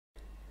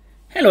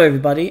Hello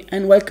everybody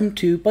and welcome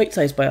to Bite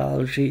Size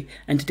Biology,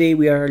 and today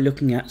we are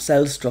looking at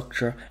cell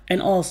structure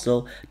and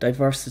also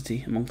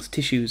diversity amongst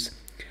tissues.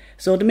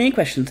 So the main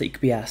questions that you could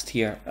be asked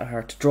here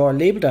are to draw a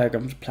label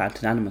diagram of a plant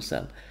and animal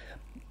cell.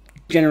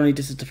 Generally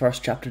this is the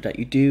first chapter that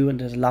you do and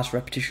there's a lot of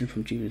repetition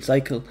from Junior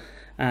Cycle.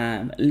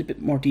 A little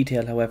bit more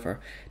detail however.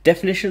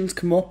 Definitions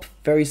come up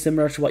very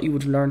similar to what you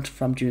would have learned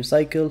from Junior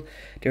Cycle.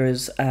 There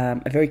is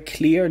a very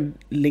clear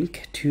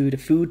link to the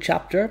food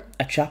chapter,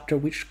 a chapter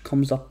which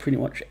comes up pretty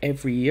much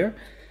every year.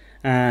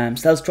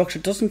 Cell structure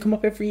doesn't come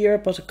up every year,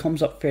 but it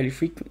comes up fairly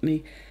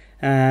frequently.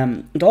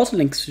 It also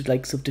links to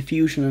likes of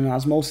diffusion and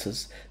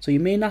osmosis, so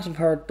you may not have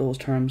heard those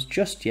terms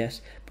just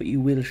yet, but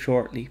you will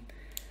shortly.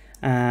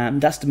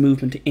 That's the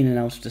movement in and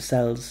out of the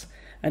cells.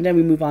 And then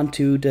we move on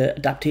to the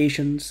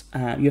adaptations.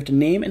 You have to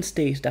name and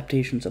state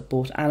adaptations of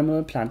both animal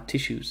and plant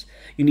tissues.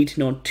 You need to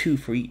know 2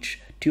 for each.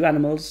 2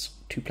 animals,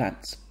 2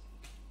 plants.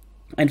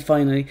 And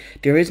finally,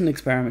 there is an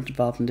experiment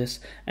involved in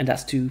this, and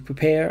that's to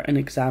prepare and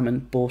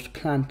examine both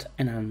plant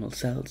and animal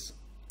cells.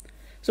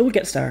 So we'll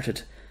get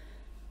started.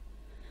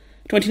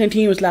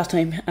 2019 was the last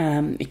time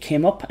it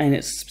came up, and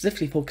it's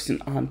specifically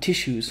focusing on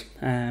tissues.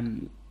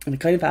 And it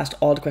kind of asked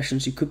all the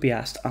questions you could be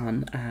asked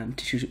on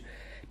tissues.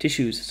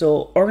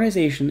 So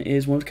organisation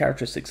is one of the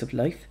characteristics of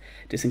life.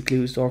 This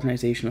includes the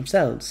organisation of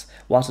cells.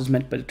 What is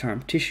meant by the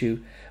term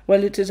tissue?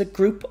 Well, it is a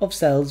group of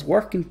cells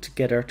working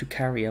together to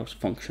carry out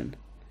function.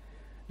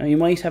 Now you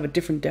might have a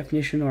different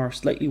definition or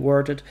slightly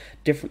worded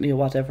differently or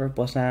whatever,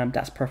 but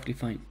that's perfectly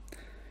fine.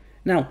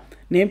 Now,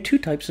 name 2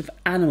 types of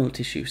animal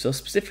tissue, so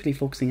specifically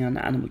focusing on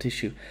animal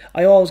tissue.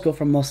 I always go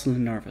for muscle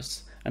and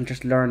nervous and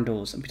just learn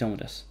those and be done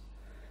with it.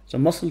 So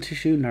muscle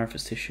tissue,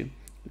 nervous tissue.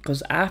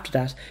 Because after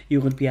that,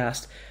 you're going to be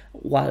asked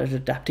what are the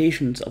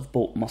adaptations of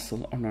both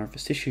muscle or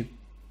nervous tissue.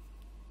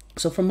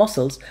 So for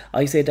muscles,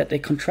 I say that they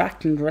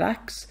contract and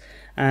relax,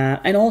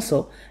 and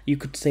also you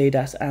could say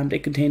that they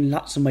contain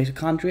lots of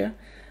mitochondria,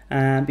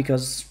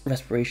 because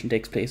respiration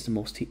takes place the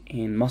most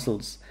in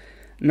muscles.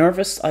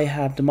 Nervous, I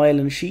have the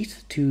myelin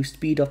sheath to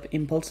speed up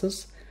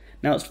impulses.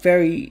 Now it's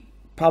very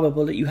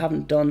probable that you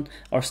haven't done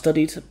or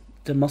studied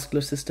the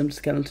muscular system, the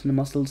skeleton, the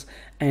muscles,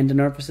 and the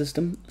nervous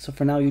system. So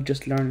for now, you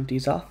just learn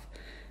these off.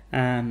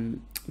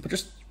 But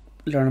just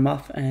learn them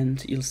off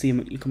and you'll see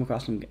them, you'll come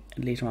across them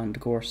later on in the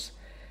course.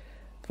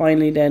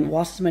 Finally then,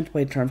 what is meant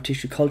by the term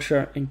tissue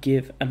culture, and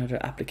give another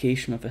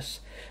application of it.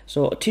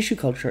 So a tissue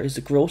culture is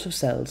the growth of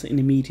cells in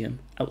a medium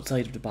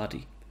outside of the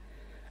body,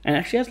 and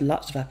actually has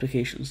lots of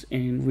applications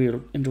in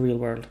the real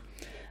world,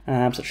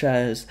 such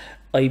as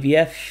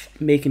IVF,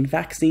 making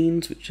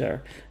vaccines, which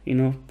are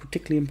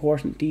particularly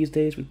important these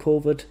days with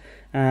COVID,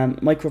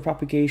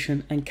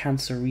 micropropagation, and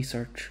cancer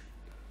research.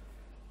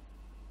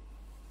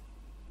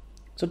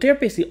 So they're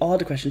basically all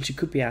the questions you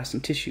could be asked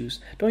in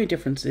tissues. The only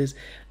different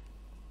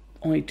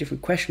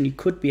question you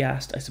could be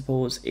asked, I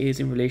suppose, is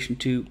in relation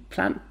to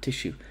plant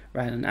tissue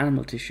rather than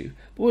animal tissue.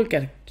 But we'll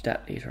get to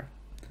that later.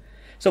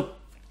 So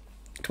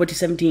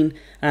 2017,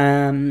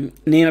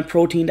 name a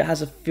protein that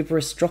has a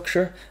fibrous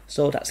structure.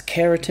 So that's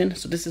keratin.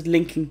 So this is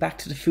linking back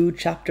to the food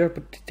chapter,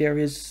 but there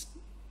is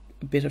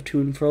a bit of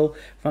to and fro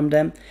from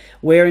them.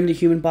 Where in the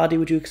human body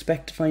would you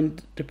expect to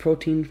find the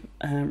protein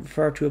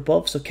referred to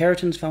above? So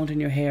keratin is found in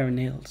your hair and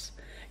nails.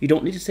 You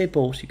don't need to say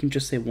both, you can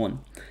just say one.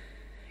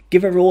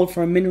 Give a role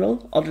for a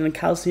mineral other than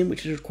calcium,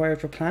 which is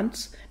required for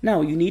plants.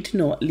 Now, you need to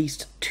know at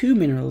least 2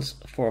 minerals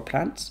for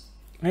plants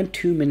and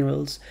 2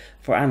 minerals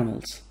for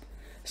animals.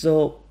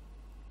 So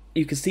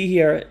you can see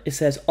here it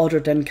says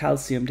other than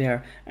calcium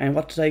there. And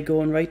what did I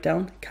go and write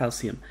down?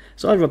 Calcium.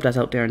 So I'll rub that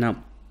out there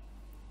now.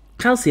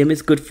 Calcium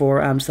is good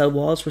for cell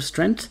walls for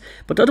strength,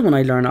 but the other one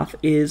I learn off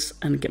is,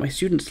 and get my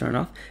students to learn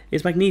off,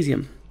 is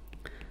magnesium.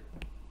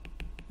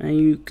 And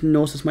you can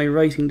notice my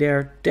writing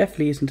there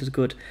definitely isn't as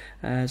good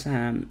as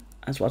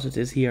what it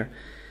is here.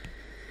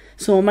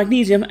 So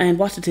magnesium, and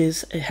what it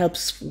is, it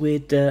helps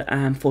with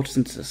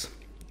photosynthesis.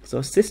 So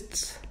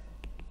assists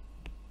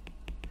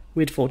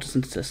with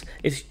photosynthesis.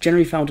 It's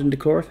generally found in the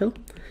chlorophyll,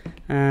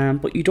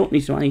 but you don't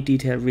need to know any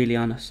detail really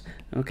on it.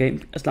 Okay,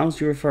 as long as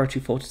you refer to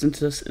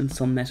photosynthesis in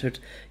some method,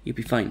 you'll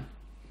be fine.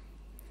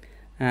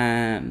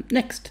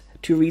 Next,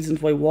 2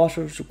 reasons why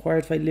water is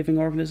required by living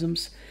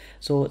organisms.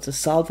 So it's a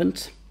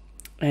solvent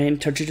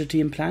and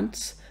turgidity in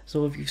plants.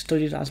 So if you've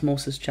studied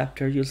osmosis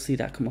chapter, you'll see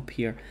that come up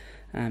here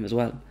as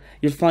well.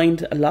 You'll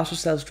find a lot of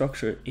cell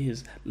structure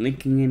is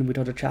linking in with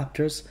other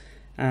chapters.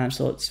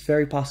 So it's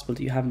very possible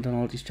that you haven't done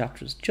all these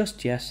chapters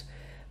just yet.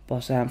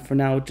 But for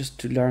now, just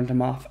to learn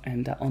them off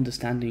and that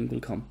understanding will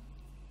come.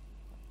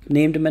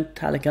 Name the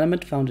metallic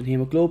element found in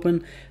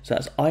hemoglobin. So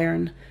that's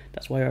iron.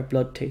 That's why our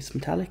blood tastes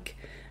metallic.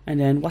 And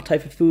then what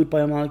type of food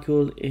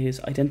biomolecule is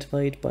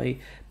identified by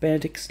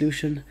Benedict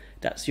solution?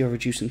 That's your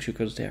reducing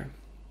sugars there.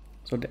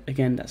 So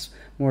again, that's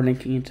more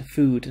linking into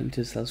food and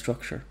into cell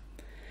structure.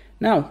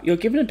 Now, you're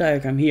given a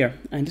diagram here,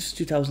 and this is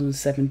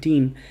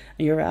 2017,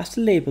 and you're asked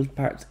to label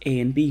parts A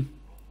and B.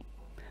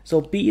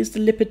 So B is the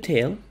lipid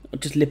tail, or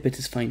just lipid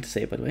is fine to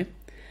say by the way,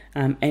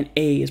 and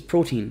A is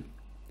protein.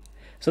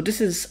 So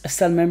this is a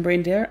cell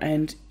membrane there,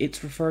 and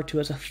it's referred to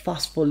as a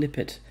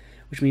phospholipid,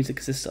 which means it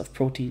consists of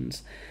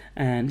proteins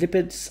and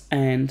lipids,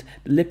 and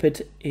the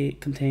lipid,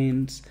 it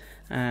contains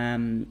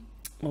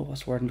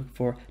what's the word I'm looking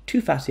for?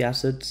 2 fatty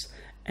acids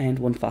and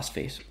 1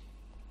 phosphate.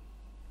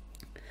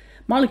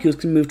 Molecules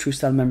can move through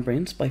cell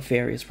membranes by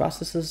various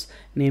processes.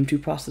 Name 2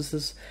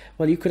 processes.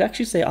 Well, you could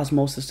actually say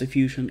osmosis,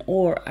 diffusion,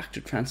 or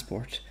active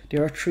transport.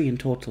 There are 3 in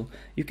total.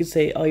 You could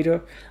say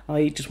either.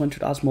 I just went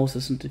through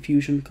osmosis and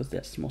diffusion because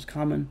that's the most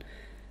common.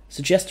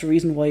 Suggest the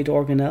reason why the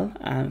organelle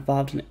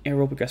involved in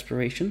aerobic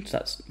respiration, so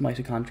that's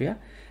mitochondria,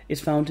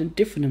 is found in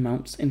different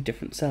amounts in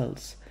different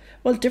cells.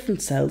 Well,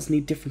 different cells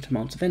need different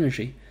amounts of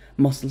energy.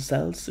 Muscle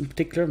cells, in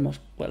particular,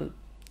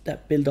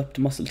 that build up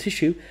the muscle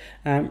tissue,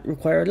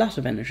 require a lot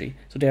of energy,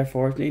 so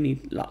therefore they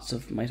need lots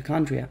of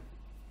mitochondria.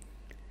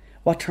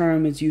 What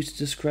term is used to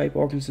describe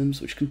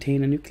organisms which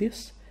contain a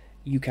nucleus?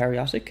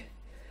 Eukaryotic.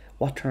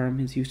 What term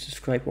is used to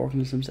describe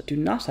organisms that do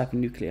not have a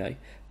nuclei?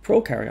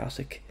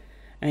 Prokaryotic.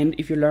 And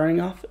if you're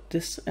learning off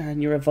this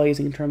and you're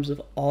revising in terms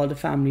of all the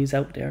families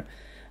out there,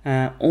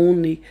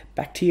 only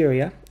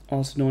bacteria,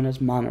 also known as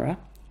Monera,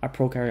 are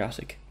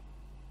prokaryotic.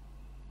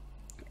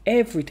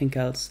 Everything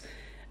else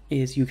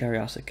is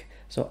eukaryotic.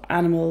 So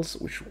animals,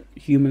 which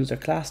humans are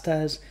classed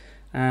as,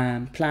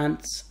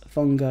 plants,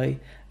 fungi,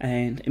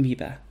 and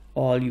amoeba,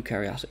 all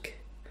eukaryotic,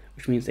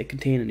 which means they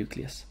contain a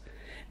nucleus.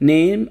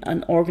 Name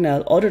an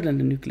organelle other than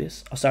the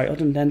nucleus,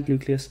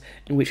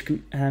 in which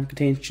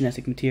contains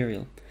genetic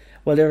material.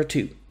 Well, there are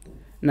 2.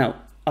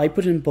 Now, I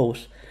put in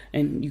both,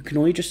 and you can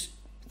only just,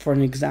 for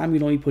an exam,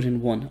 you'll only put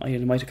in one, either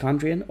the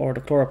mitochondrion or the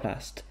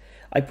chloroplast.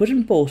 I put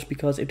in both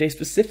because if they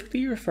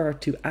specifically refer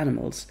to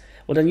animals,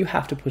 well then you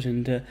have to put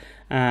in the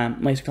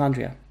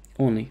mitochondria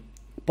only.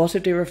 But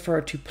if they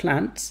refer to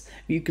plants,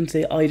 you can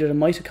say either the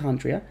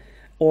mitochondria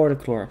or the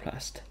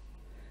chloroplast.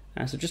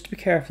 So just to be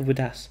careful with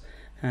that.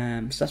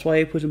 So that's why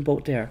I put in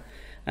both there.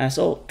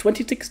 So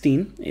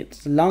 2016,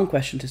 it's a long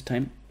question this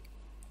time.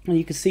 And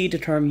you can see the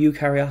term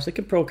eukaryotic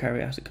and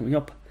prokaryotic coming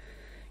up.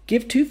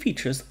 Give 2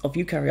 features of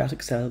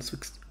eukaryotic cells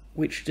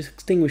which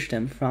distinguish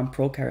them from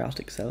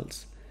prokaryotic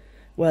cells.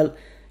 Well,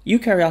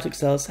 eukaryotic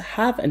cells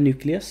have a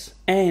nucleus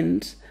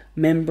and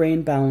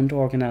membrane-bound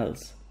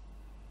organelles.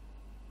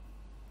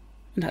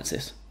 And that's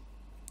it.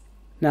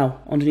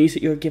 Now, underneath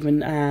it you're given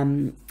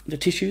the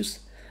tissues,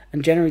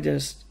 and generally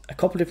there's a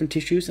couple of different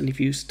tissues, and if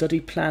you study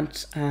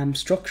plant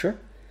structure,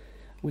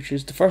 which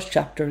is the first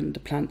chapter in the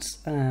plants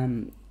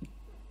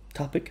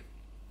topic,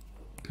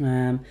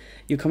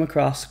 you come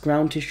across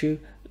ground tissue,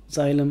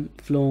 xylem,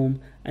 phloem,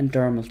 and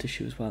dermal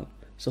tissue as well.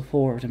 So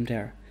 4 of them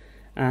there.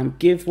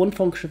 Give one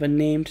function of a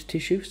named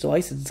tissue. So I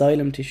said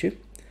xylem tissue,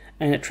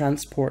 and it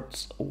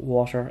transports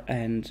water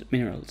and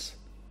minerals.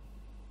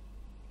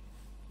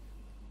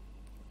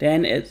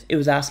 Then it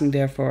was asking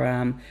there for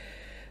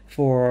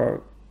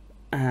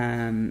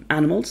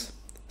animals.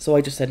 So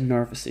I just said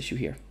nervous tissue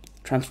here.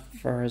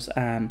 Transfers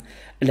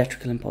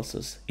electrical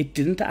impulses. It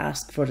didn't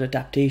ask for the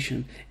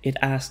adaptation, it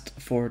asked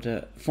for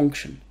the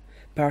function.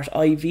 Part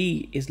IV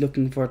is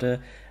looking for the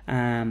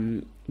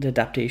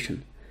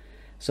adaptation.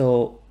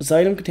 So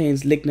xylem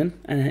contains lignin,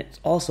 and it's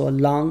also a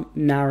long,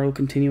 narrow,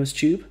 continuous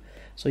tube.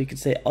 So you could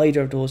say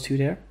either of those 2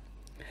 there.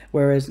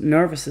 Whereas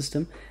nervous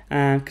system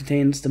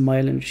contains the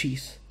myelin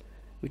sheath,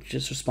 which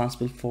is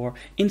responsible for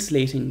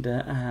insulating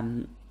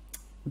the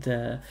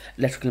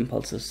electrical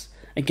impulses.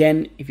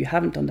 Again, if you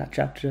haven't done that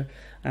chapter,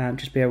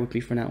 just bear with me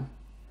for now.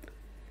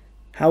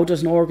 How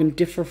does an organ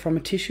differ from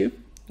a tissue?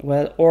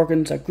 Well,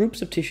 organs are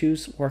groups of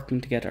tissues working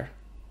together.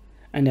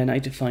 And then I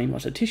define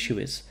what a tissue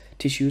is.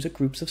 Tissues are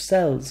groups of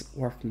cells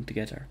working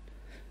together.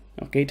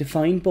 Okay,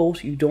 define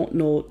both. You don't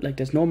know, like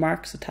there's no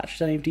marks attached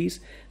to any of these,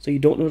 so you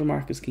don't know the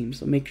marker scheme.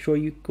 So make sure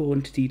you go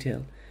into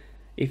detail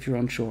if you're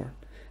unsure.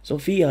 So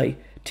VI,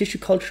 tissue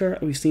culture,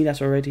 we've seen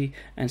that already,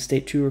 and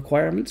state 2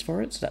 requirements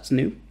for it, so that's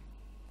new.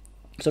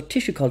 So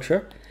tissue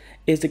culture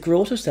is the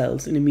growth of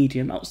cells in a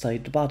medium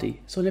outside the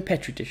body, so in a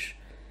petri dish.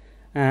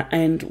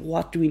 And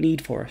what do we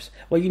need for it?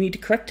 Well, you need the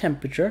correct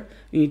temperature,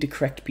 you need the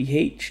correct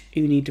pH,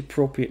 you need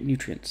appropriate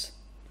nutrients.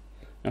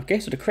 Okay,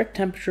 so the correct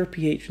temperature,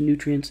 pH, and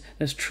nutrients,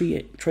 there's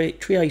three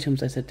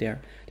items I said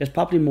there. There's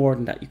probably more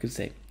than that you could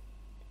say.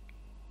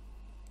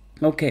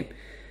 Okay,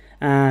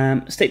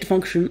 state the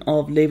function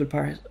of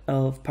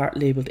part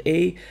labelled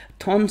A.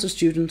 Tons of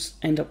students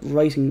end up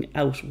writing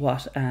out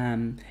what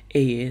A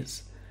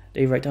is.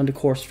 They write down the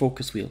coarse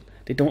focus wheel.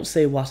 They don't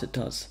say what it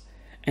does,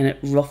 and it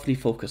roughly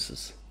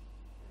focuses.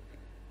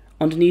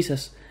 Underneath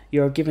it,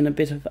 you're given a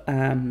bit of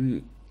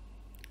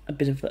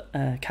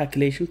a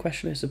calculation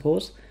question, I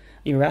suppose.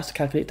 You're asked to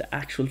calculate the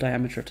actual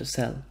diameter of the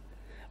cell.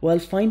 Well,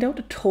 find out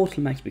the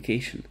total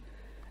magnification.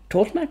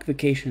 Total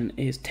magnification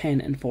is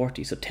 10 and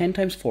 40, so 10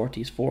 times 40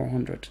 is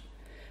 400.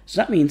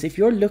 So that means if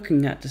you're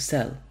looking at the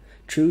cell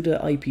through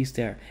the eyepiece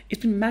there,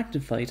 it's been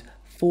magnified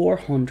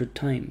 400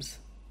 times.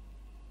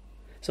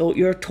 So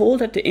you're told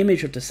that the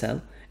image of the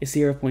cell is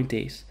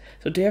 0.8.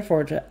 So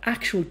therefore the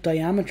actual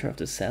diameter of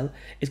the cell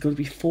is going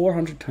to be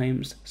 400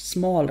 times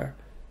smaller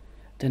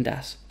than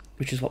that,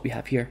 which is what we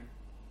have here.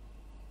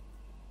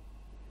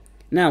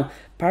 Now,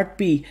 part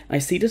B, I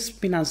see this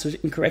being answered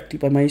incorrectly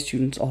by my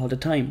students all the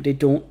time. They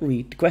don't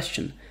read the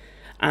question.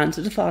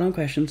 Answer the following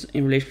questions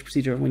in relation to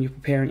procedure when you're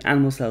preparing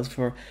animal cells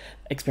for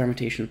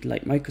experimentation with the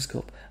light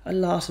microscope. A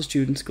lot of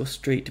students go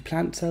straight to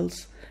plant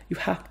cells. You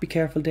have to be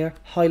careful there.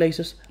 Highlight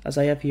it, as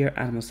I have here,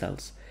 animal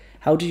cells.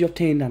 How did you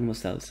obtain the animal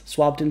cells?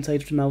 Swabbed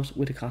inside of the mouth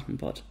with a cotton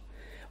bud.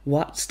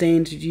 What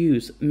stain did you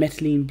use?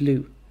 Methylene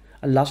blue.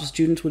 A lot of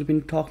students would have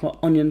been talking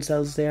about onion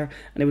cells there,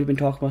 and they would have been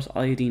talking about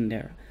iodine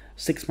there.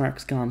 6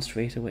 marks gone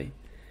straight away.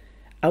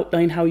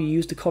 Outline how you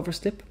used the cover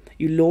slip.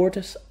 You lowered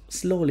it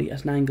slowly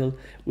at an angle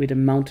with a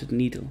mounted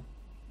needle.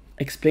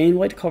 Explain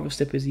why the cover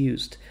slip is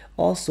used.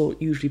 Also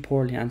usually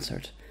poorly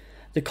answered.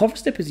 The cover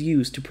slip is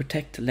used to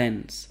protect the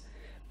lens,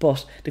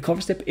 but the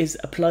cover slip is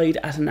applied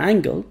at an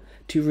angle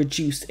to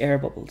reduce air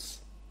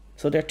bubbles.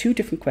 So there are 2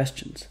 different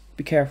questions.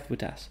 Be careful with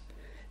that.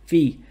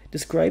 V.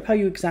 Describe how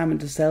you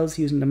examined the cells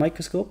using the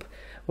microscope.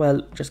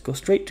 Well, just go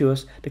straight to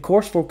it. The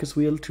coarse focus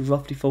wheel to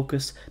roughly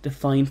focus, the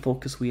fine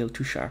focus wheel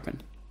to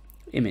sharpen.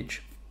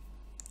 Image.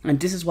 And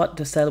this is what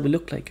the cell will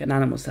look like, an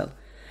animal cell.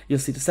 You'll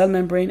see the cell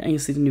membrane and you'll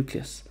see the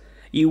nucleus.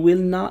 You will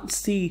not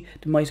see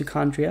the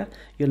mitochondria,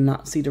 you'll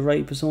not see the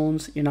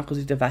ribosomes, you're not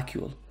going to see the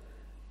vacuole.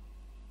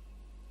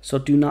 So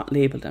do not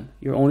label them.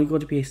 You're only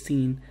going to be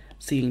seeing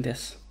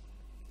this.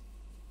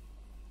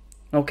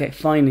 Okay,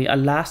 finally, a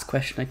last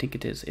question I think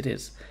it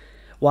is.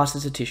 What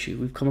is a tissue?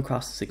 We've come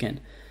across this again.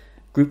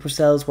 Group of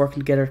cells working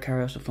together to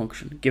carry out a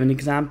function. Give an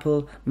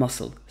example,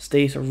 muscle.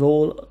 State a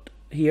role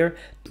here,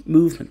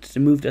 movement, to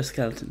move the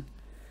skeleton.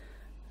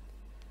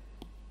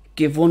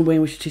 Give one way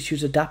in which tissue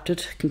is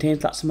adapted.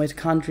 Contains lots of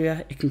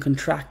mitochondria. It can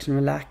contract and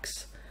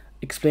relax.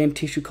 Explain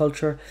tissue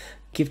culture.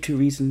 Give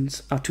 2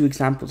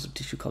 examples of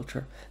tissue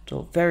culture.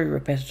 So very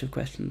repetitive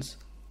questions.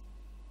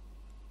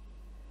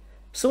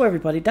 So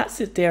everybody, that's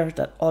it there.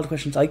 That all the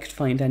questions I could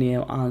find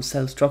anyhow on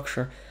cell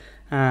structure.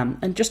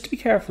 And just to be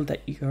careful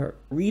that you're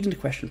reading the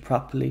question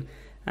properly.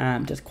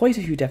 There's quite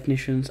a few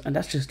definitions, and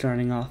that's just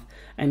starting off.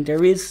 And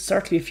there is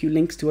certainly a few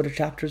links to other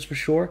chapters for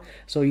sure.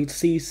 So you'd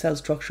see cell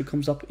structure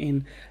comes up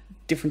in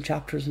different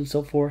chapters and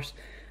so forth.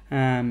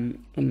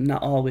 And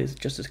not always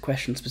just as a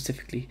question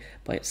specifically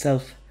by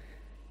itself.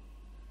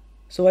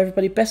 So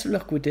everybody, best of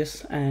luck with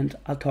this, and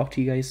I'll talk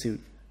to you guys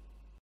soon.